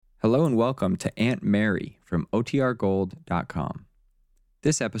Hello and welcome to Aunt Mary from OTRGold.com.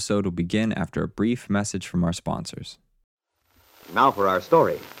 This episode will begin after a brief message from our sponsors. Now for our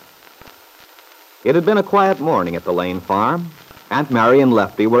story. It had been a quiet morning at the Lane farm. Aunt Mary and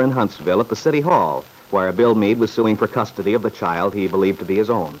Lefty were in Huntsville at the City Hall, where Bill Meade was suing for custody of the child he believed to be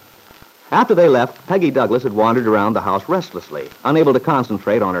his own. After they left, Peggy Douglas had wandered around the house restlessly, unable to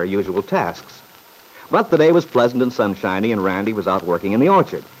concentrate on her usual tasks. But the day was pleasant and sunshiny, and Randy was out working in the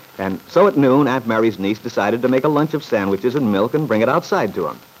orchard. And so at noon, Aunt Mary's niece decided to make a lunch of sandwiches and milk and bring it outside to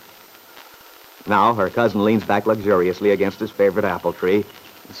him. Now her cousin leans back luxuriously against his favorite apple tree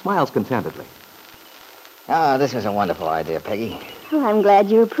and smiles contentedly. Oh, this is a wonderful idea, Peggy. Oh, I'm glad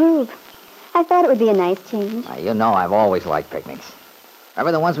you approve. I thought it would be a nice change. You know I've always liked picnics.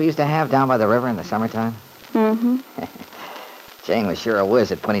 Remember the ones we used to have down by the river in the summertime? Mm-hmm. Jane was sure a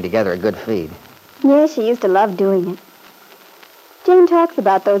whiz at putting together a good feed. Yes, she used to love doing it. Jane talks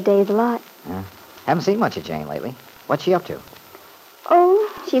about those days a lot. Haven't seen much of Jane lately. What's she up to?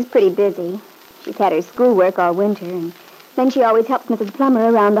 Oh, she's pretty busy. She's had her schoolwork all winter, and then she always helps Mrs.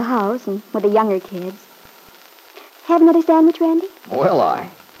 Plummer around the house and with the younger kids. Have another sandwich, Randy? Will I?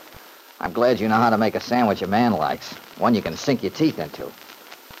 I'm glad you know how to make a sandwich a man likes. One you can sink your teeth into.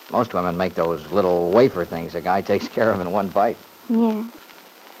 Most women make those little wafer things a guy takes care of in one bite. Yeah.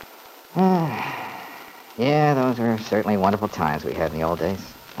 Yeah, those are certainly wonderful times we had in the old days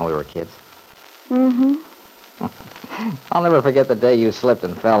when we were kids. Mm-hmm. I'll never forget the day you slipped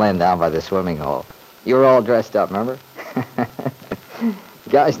and fell in down by the swimming hole. You were all dressed up, remember?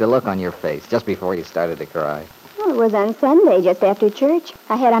 Gosh, the look on your face just before you started to cry. Well, it was on Sunday, just after church.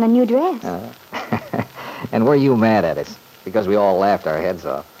 I had on a new dress. And were you mad at us? Because we all laughed our heads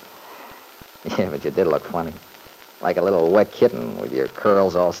off. Yeah, but you did look funny. Like a little wet kitten with your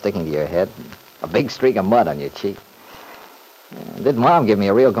curls all sticking to your head. A big streak of mud on your cheek. Did Mom give me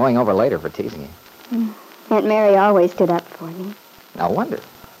a real going over later for teasing you? Aunt Mary always stood up for me. No wonder.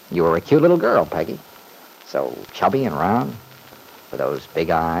 You were a cute little girl, Peggy. So chubby and round, with those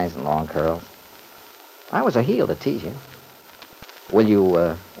big eyes and long curls. I was a heel to tease you. Will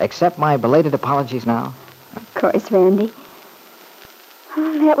you accept my belated apologies now? Of course, Randy.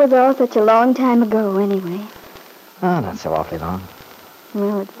 Oh, that was all such a long time ago, anyway. Oh, not so awfully long.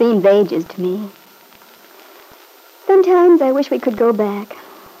 Well, it seems ages to me. Sometimes I wish we could go back.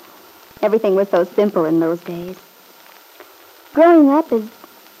 Everything was so simple in those days. Growing up it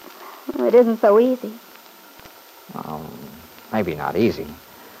isn't so easy. Well, maybe not easy.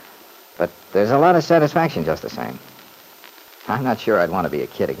 But there's a lot of satisfaction just the same. I'm not sure I'd want to be a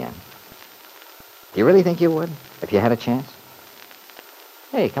kid again. Do you really think you would, if you had a chance?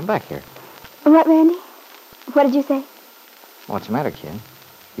 Hey, come back here. What, Randy? What did you say? What's the matter, kid?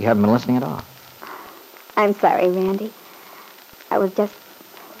 You haven't been listening at all. I'm sorry, Randy. I was just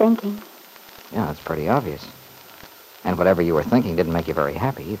thinking. Yeah, it's pretty obvious. And whatever you were thinking didn't make you very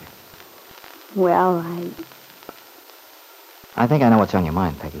happy either. Well, I think I know what's on your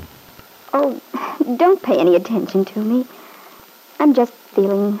mind, Peggy. Oh, don't pay any attention to me. I'm just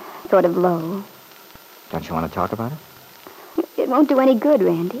feeling sort of low. Don't you want to talk about it? It won't do any good,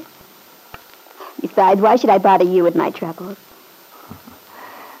 Randy. Besides, why should I bother you with my troubles?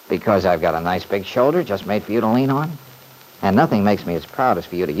 Because I've got a nice big shoulder just made for you to lean on. And nothing makes me as proud as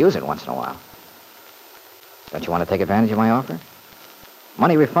for you to use it once in a while. Don't you want to take advantage of my offer?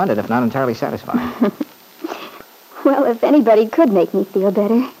 Money refunded if not entirely satisfied. Well, if anybody could make me feel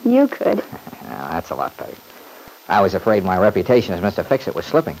better, you could. Now, that's a lot, Peggy. I was afraid my reputation as Mr. Fix-It was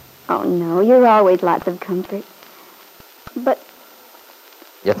slipping. Oh, no, you're always lots of comfort. But...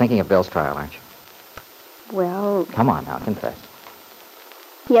 You're thinking of Bill's trial, aren't you? Well... Come on now, confess.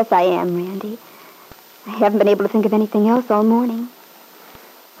 Yes, I am, Randy. I haven't been able to think of anything else all morning.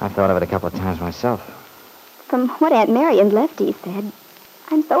 I've thought of it a couple of times myself. From what Aunt Mary and Lefty said,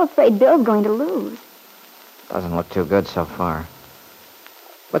 I'm so afraid Bill's going to lose. Doesn't look too good so far.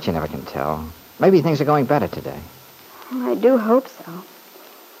 But you never can tell. Maybe things are going better today. Oh, I do hope so.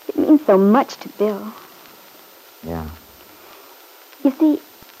 It means so much to Bill. Yeah. You see,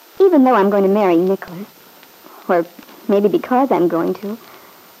 even though I'm going to marry Nicholas, or maybe because I'm going to,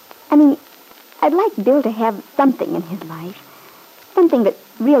 I'd like Bill to have something in his life. Something that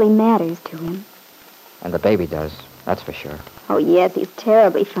really matters to him. And the baby does, that's for sure. Oh, yes, he's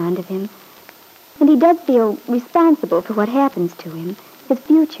terribly fond of him. And he does feel responsible for what happens to him, his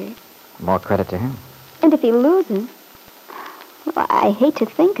future. More credit to him. And if he loses, well, I hate to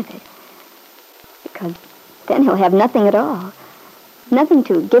think of it. Because then he'll have nothing at all. Nothing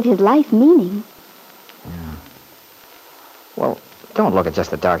to give his life meaning. Yeah. Well, don't look at just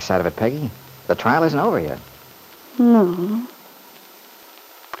the dark side of it, Peggy. The trial isn't over yet. No.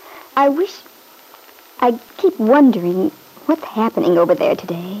 I keep wondering what's happening over there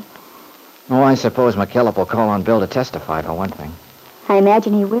today. Oh, I suppose McKillop will call on Bill to testify, for one thing. I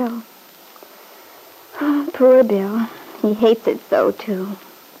imagine he will. Oh, poor Bill. He hates it so, too.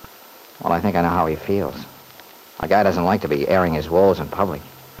 Well, I think I know how he feels. A guy doesn't like to be airing his woes in public.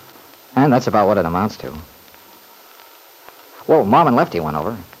 And that's about what it amounts to. Well, Mom and Lefty went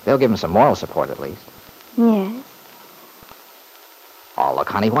over. They'll give him some moral support, at least. Yes. Oh, look,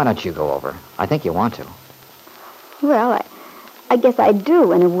 honey, why don't you go over? I think you want to. Well, I guess I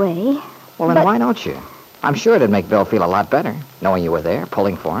do, in a way. Well, then why don't you? I'm sure it'd make Bill feel a lot better, knowing you were there,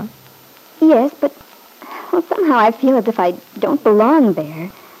 pulling for him. Yes, but well, somehow I feel as if I don't belong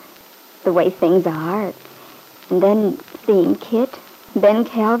there. The way things are. And then seeing Kit, Ben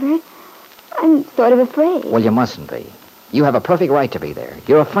Calvert, I'm sort of afraid. Well, you mustn't be. You have a perfect right to be there.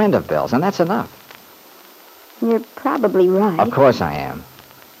 You're a friend of Bill's, and that's enough. You're probably right. Of course I am.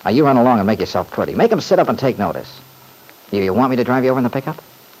 Now, you run along and make yourself pretty. Make him sit up and take notice. You want me to drive you over in the pickup?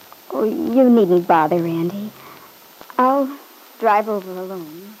 Oh, you needn't bother, Randy. I'll drive over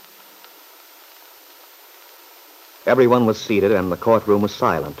alone. Everyone was seated and the courtroom was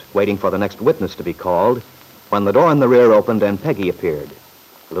silent, waiting for the next witness to be called, when the door in the rear opened and Peggy appeared,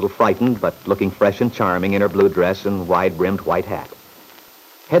 a little frightened but looking fresh and charming in her blue dress and wide-brimmed white hat.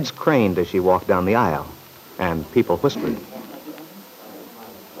 Heads craned as she walked down the aisle, and people whispered.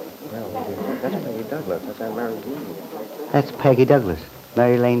 That's Peggy Douglas. That's Peggy Douglas,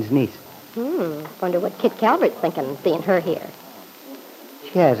 Mary Lane's niece. Wonder what Kit Calvert's thinking, seeing her here.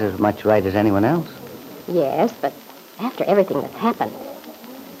 She has as much right as anyone else. Yes, but after everything that's happened.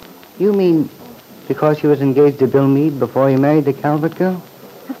 You mean because she was engaged to Bill Meade before he married the Calvert girl?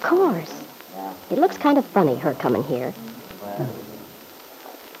 Of course. It looks kind of funny, her coming here.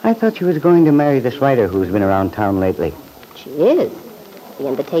 I thought she was going to marry this writer who's been around town lately. She is. The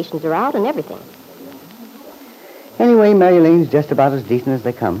invitations are out and everything. Anyway, Mary Lane's just about as decent as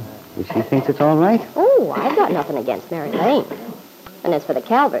they come. If she thinks it's all right. Oh, I've got nothing against Mary Lane. And as for the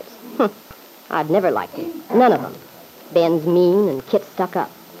Calverts, I've never liked them. None of them. Ben's mean and Kit's stuck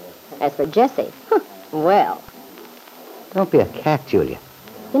up. As for Jessie, well. Don't be a cat, Julia.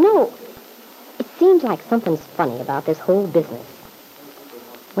 You know, it seems like something's funny about this whole business.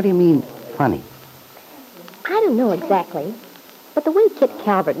 What do you mean, funny? I don't know exactly, but the way Kit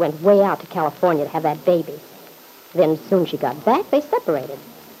Calvert went way out to California to have that baby. Then soon she got back, they separated.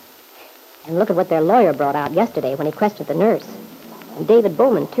 And look at what their lawyer brought out yesterday when he questioned the nurse. And David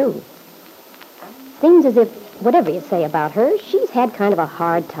Bowman, too. Seems as if, whatever you say about her, she's had kind of a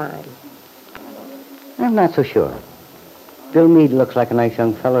hard time. I'm not so sure. Bill Meade looks like a nice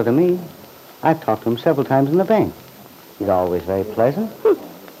young fellow to me. I've talked to him several times in the bank. He's always very pleasant.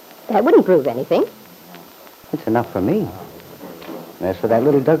 That wouldn't prove anything. It's enough for me. And as for that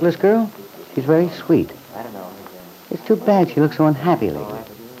little Douglas girl, she's very sweet. It's too bad she looks so unhappy lately.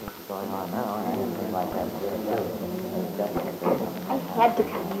 I had to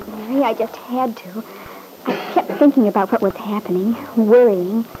come here, Mary. I just had to. I kept thinking about what was happening,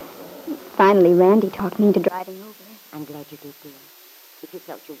 worrying. Finally, Randy talked me into driving over. I'm glad you did, dear. If you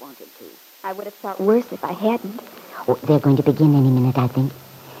felt you wanted to. I would have felt worse if I hadn't. Oh, they're going to begin any minute, I think.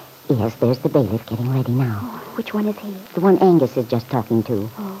 Yes, there's the bailiff getting ready now. Oh, which one is he? The one Angus is just talking to.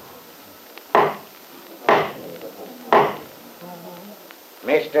 Oh.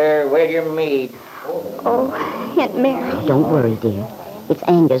 Mr. William Meade. Oh, Aunt Mary. Don't worry, dear. It's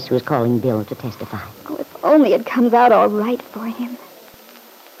Angus who's calling Bill to testify. Oh, if only it comes out all right for him.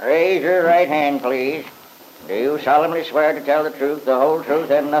 Raise your right hand, please. Do you solemnly swear to tell the truth, the whole truth,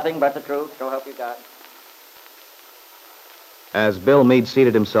 and nothing but the truth, so help you God? As Bill Meade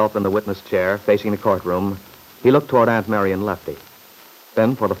seated himself in the witness chair facing the courtroom, he looked toward Aunt Mary and Lefty.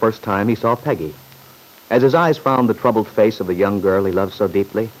 Then, for the first time, he saw Peggy. As his eyes found the troubled face of the young girl he loved so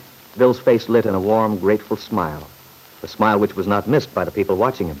deeply, Bill's face lit in a warm, grateful smile. A smile which was not missed by the people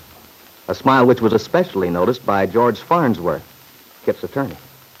watching him. A smile which was especially noticed by George Farnsworth, Kit's attorney.